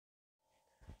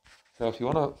So if you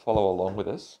want to follow along with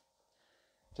us,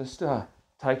 just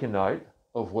take a note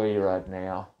of where you're at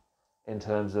now in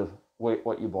terms of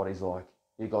what your body's like.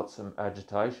 You got some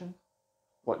agitation,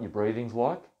 what your breathing's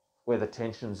like, where the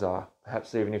tensions are,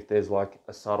 perhaps even if there's like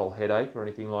a subtle headache or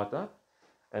anything like that,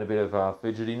 and a bit of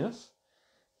fidgetiness,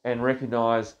 and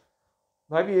recognize,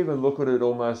 maybe even look at it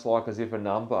almost like as if a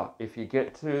number. If you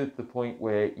get to the point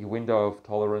where your window of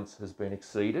tolerance has been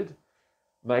exceeded,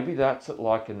 maybe that's at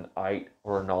like an 8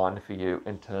 or a 9 for you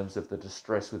in terms of the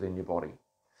distress within your body.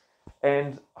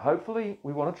 And hopefully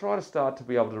we want to try to start to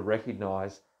be able to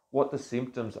recognize what the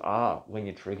symptoms are when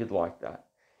you're triggered like that.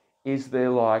 Is there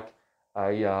like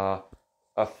a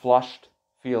flushed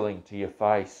feeling to your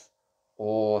face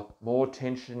or more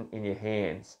tension in your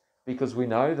hands? Because we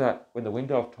know that when the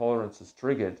window of tolerance is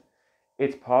triggered,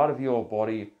 it's part of your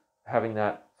body having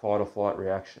that fight or flight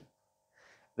reaction.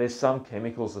 There's some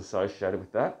chemicals associated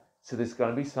with that, so there's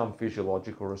going to be some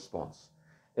physiological response.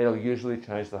 It'll usually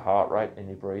change the heart rate and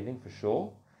your breathing for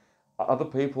sure. Other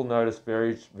people notice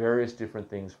various different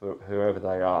things for whoever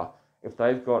they are. If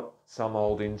they've got some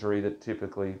old injury that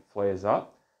typically flares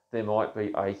up, there might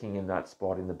be aching in that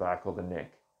spot in the back or the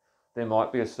neck. There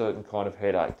might be a certain kind of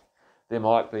headache. There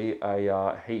might be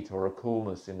a heat or a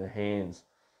coolness in the hands.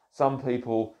 Some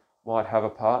people might have a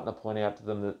partner point out to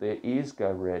them that their ears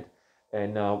go red,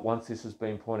 and once this has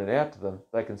been pointed out to them,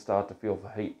 they can start to feel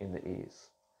the heat in the ears.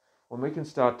 When we can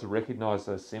start to recognise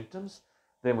those symptoms,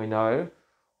 then we know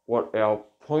what our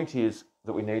point is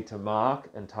that we need to mark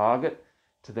and target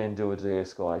to then do a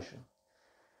de-escalation.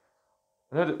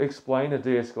 I'm going to explain a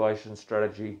de-escalation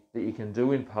strategy that you can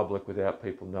do in public without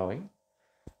people knowing,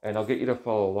 and I'll get you to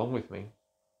follow along with me.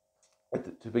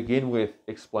 To begin with,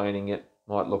 explaining it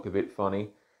might look a bit funny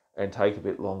and take a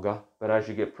bit longer, but as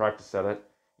you get practice at it,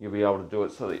 you'll be able to do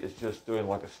it so that it's just doing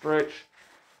like a stretch,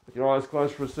 with your eyes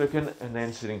closed for a second, and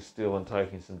then sitting still and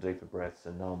taking some deeper breaths,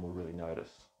 and no one will really notice.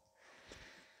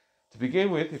 To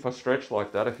begin with, if I stretch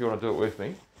like that, if you want to do it with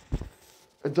me,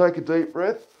 and take a deep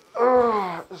breath,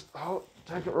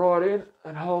 take it right in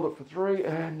and hold it for 3,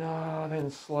 and then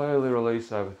slowly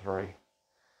release over 3.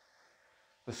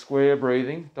 The square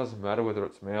breathing, doesn't matter whether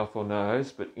it's mouth or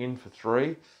nose, but in for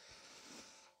 3,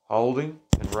 holding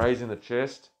and raising the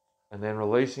chest, and then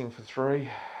releasing for 3,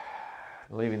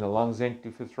 leaving the lungs empty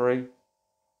for 3.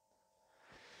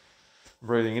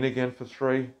 Breathing in again for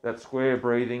 3. That square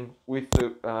breathing with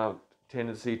the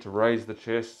tendency to raise the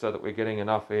chest so that we're getting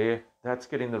enough air. That's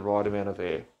getting the right amount of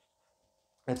air.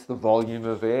 That's the volume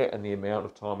of air and the amount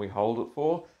of time we hold it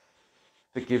for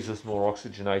that gives us more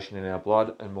oxygenation in our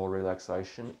blood and more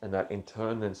relaxation, and that in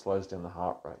turn then slows down the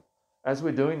heart rate. As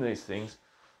we're doing these things,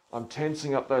 I'm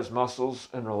tensing up those muscles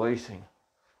and releasing.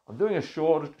 I'm doing a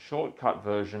shortcut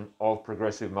version of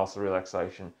progressive muscle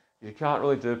relaxation. You can't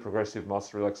really do progressive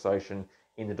muscle relaxation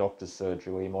in the doctor's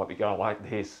surgery where you might be going like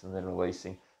this and then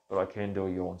releasing, but I can do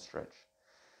a yawn stretch.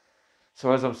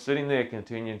 So as I'm sitting there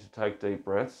continuing to take deep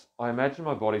breaths, I imagine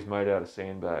my body's made out of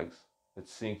sandbags.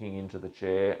 It's sinking into the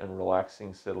chair and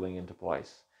relaxing, settling into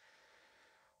place.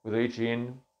 With each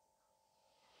in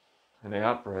and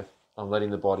out breath, I'm letting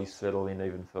the body settle in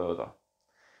even further,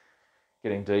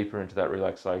 getting deeper into that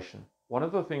relaxation. One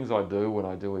of the things I do when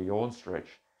I do a yawn stretch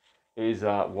is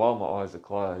while my eyes are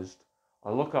closed,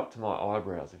 I look up to my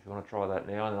eyebrows, if you want to try that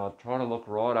now, and I try to look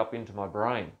right up into my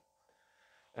brain,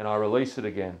 and I release it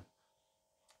again.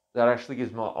 That actually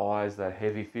gives my eyes that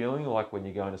heavy feeling like when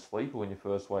you're going to sleep or when you're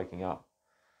first waking up.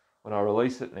 When I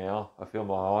release it now, I feel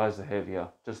my eyes are heavier.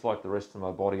 Just like the rest of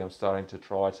my body, I'm starting to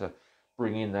try to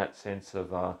bring in that sense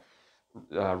of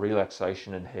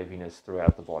relaxation and heaviness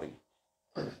throughout the body.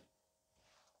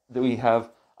 We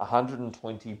have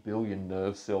 120 billion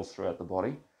nerve cells throughout the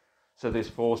body. So this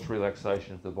forced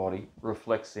relaxation of the body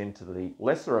reflects into the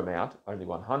lesser amount, only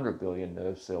 100 billion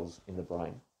nerve cells in the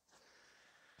brain.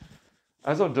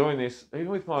 As I'm doing this, even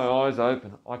with my eyes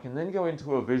open, I can then go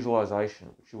into a visualization,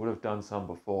 which you would have done some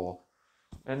before.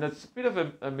 And it's a bit of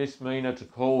a misdemeanor to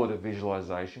call it a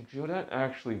visualization, because you don't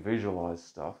actually visualize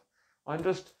stuff. I'm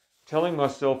just telling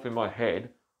myself in my head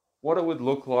what it would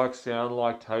look like, sound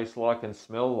like, taste like, and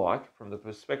smell like, from the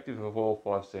perspective of all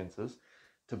 5 senses,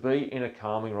 to be in a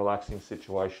calming, relaxing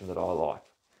situation that I like.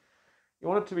 You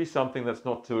want it to be something that's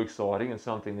not too exciting and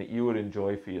something that you would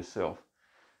enjoy for yourself.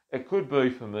 It could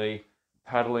be, for me,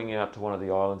 paddling out to one of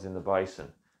the islands in the basin.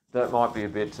 That might be a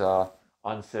bit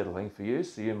unsettling for you,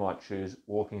 so you might choose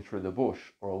walking through the bush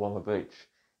or along a beach,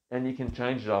 and you can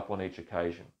change it up on each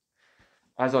occasion.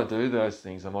 As I do those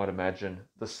things, I might imagine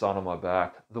the sun on my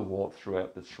back, the warmth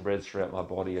that spreads throughout my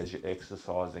body as you're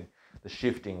exercising, the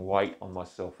shifting weight on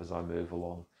myself as I move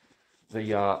along,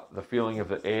 the feeling of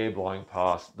the air blowing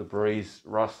past, the breeze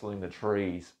rustling the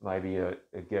trees, maybe a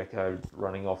gecko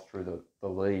running off through the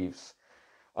leaves.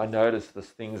 I noticed the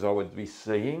things I would be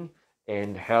seeing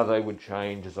and how they would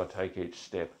change as I take each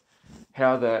step.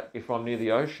 How that, if I'm near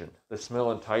the ocean, the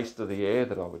smell and taste of the air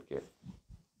that I would get.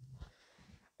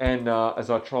 And as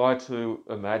I try to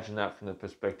imagine that from the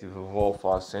perspective of all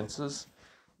five senses,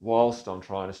 whilst I'm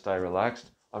trying to stay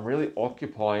relaxed, I'm really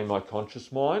occupying my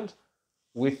conscious mind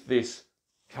with this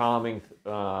calming,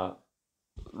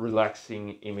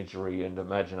 relaxing imagery and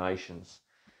imaginations.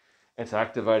 It's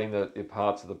activating the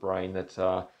parts of the brain that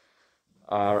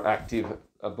are active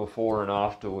before and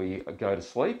after we go to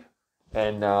sleep,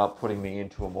 and putting me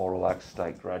into a more relaxed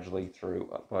state gradually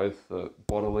through both the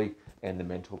bodily and the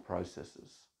mental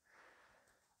processes.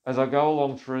 As I go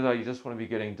along through that, you just want to be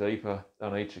getting deeper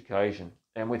on each occasion.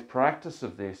 And with practice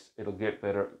of this, it'll get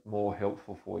better, more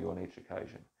helpful for you on each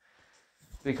occasion.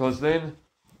 Because then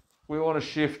we want to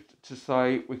shift to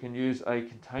say we can use a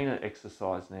container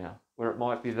exercise now, where it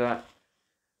might be that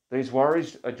these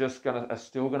worries are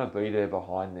still going to be there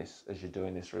behind this as you're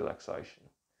doing this relaxation.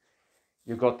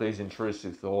 You've got these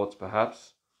intrusive thoughts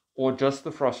perhaps, or just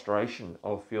the frustration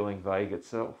of feeling vague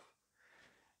itself.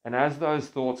 And as those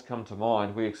thoughts come to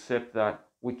mind, we accept that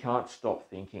we can't stop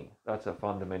thinking. That's a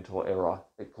fundamental error.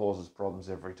 It causes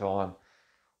problems every time.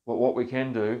 But what we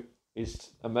can do is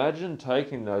imagine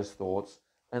taking those thoughts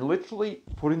and literally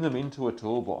putting them into a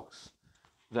toolbox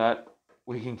that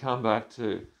we can come back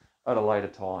to at a later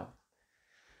time.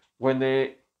 When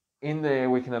they're in there,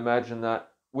 we can imagine that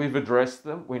we've addressed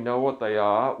them, we know what they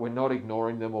are, we're not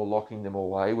ignoring them or locking them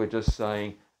away, we're just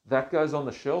saying, that goes on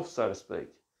the shelf, so to speak,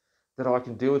 that I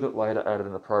can deal with it later at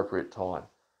an appropriate time.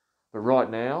 But right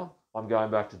now, I'm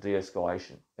going back to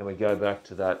de-escalation, and we go back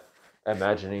to that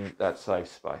imagining that safe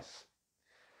space.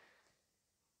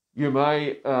 You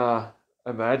may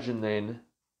imagine then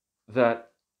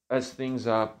that as things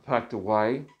are packed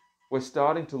away, we're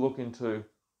starting to look into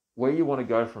where you want to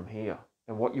go from here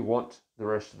and what you want the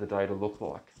rest of the day to look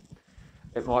like.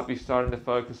 It might be starting to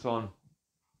focus on,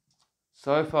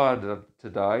 so far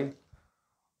today,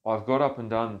 I've got up and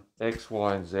done X,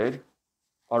 Y, and Z.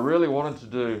 I really wanted to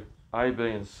do A, B,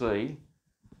 and C,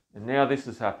 and now this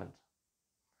has happened.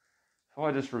 If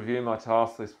I just review my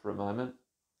task list for a moment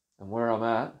and where I'm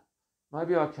at,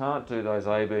 maybe I can't do those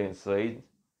A, B, and C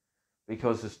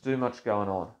because there's too much going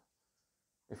on.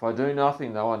 If I do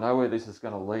nothing though, I know where this is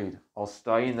going to lead. I'll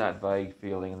stay in that vague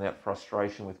feeling and that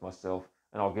frustration with myself,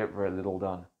 and I'll get very little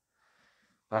done.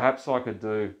 Perhaps I could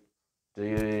do D,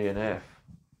 E, and F,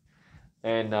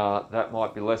 and that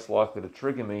might be less likely to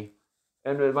trigger me,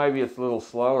 and maybe it's a little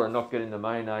slower and not getting the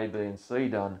main A, B, and C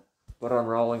done, but I'm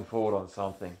rolling forward on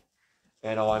something,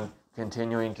 and I'm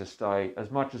continuing to stay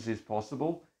as much as is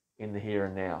possible in the here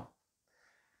and now.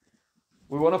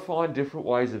 We want to find different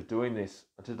ways of doing this.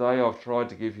 Today I've tried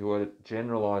to give you a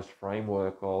generalized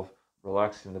framework of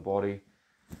relaxing the body,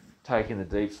 taking the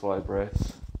deep, slow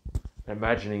breaths,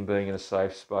 imagining being in a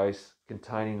safe space,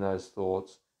 containing those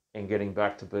thoughts, and getting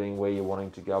back to being where you're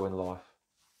wanting to go in life.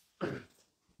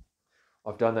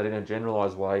 I've done that in a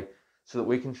generalized way so that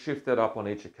we can shift that up on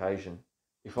each occasion.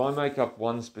 If I make up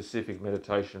one specific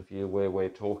meditation for you where we're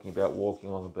talking about walking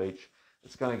along the beach,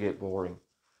 it's going to get boring.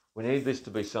 We need this to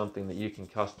be something that you can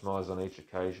customize on each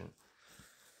occasion.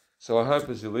 So I hope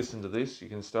as you listen to this, you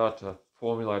can start to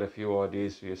formulate a few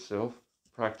ideas for yourself,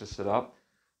 practice it up,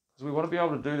 because we want to be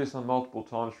able to do this on multiple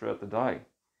times throughout the day.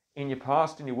 In your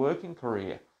past, in your working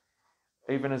career,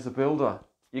 even as a builder,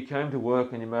 you came to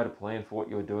work and you made a plan for what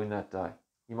you were doing that day.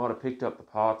 You might have picked up the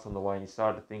parts on the way and you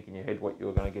started to think in your head what you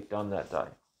were going to get done that day.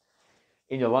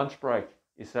 In your lunch break,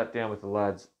 you sat down with the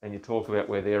lads and you talk about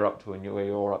where they're up to and where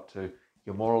you're up to.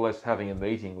 You're more or less having a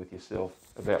meeting with yourself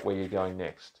about where you're going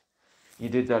next. You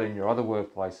did that in your other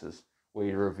workplaces where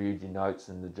you reviewed your notes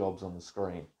and the jobs on the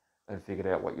screen and figured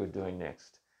out what you're doing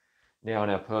next. Now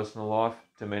in our personal life,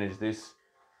 to manage this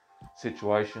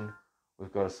situation,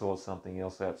 we've got to sort something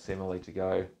else out similarly to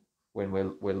go when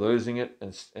we're losing it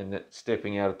and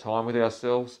stepping out of time with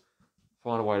ourselves.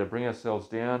 Find a way to bring ourselves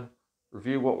down,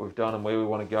 review what we've done and where we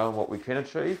want to go and what we can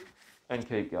achieve, and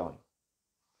keep going.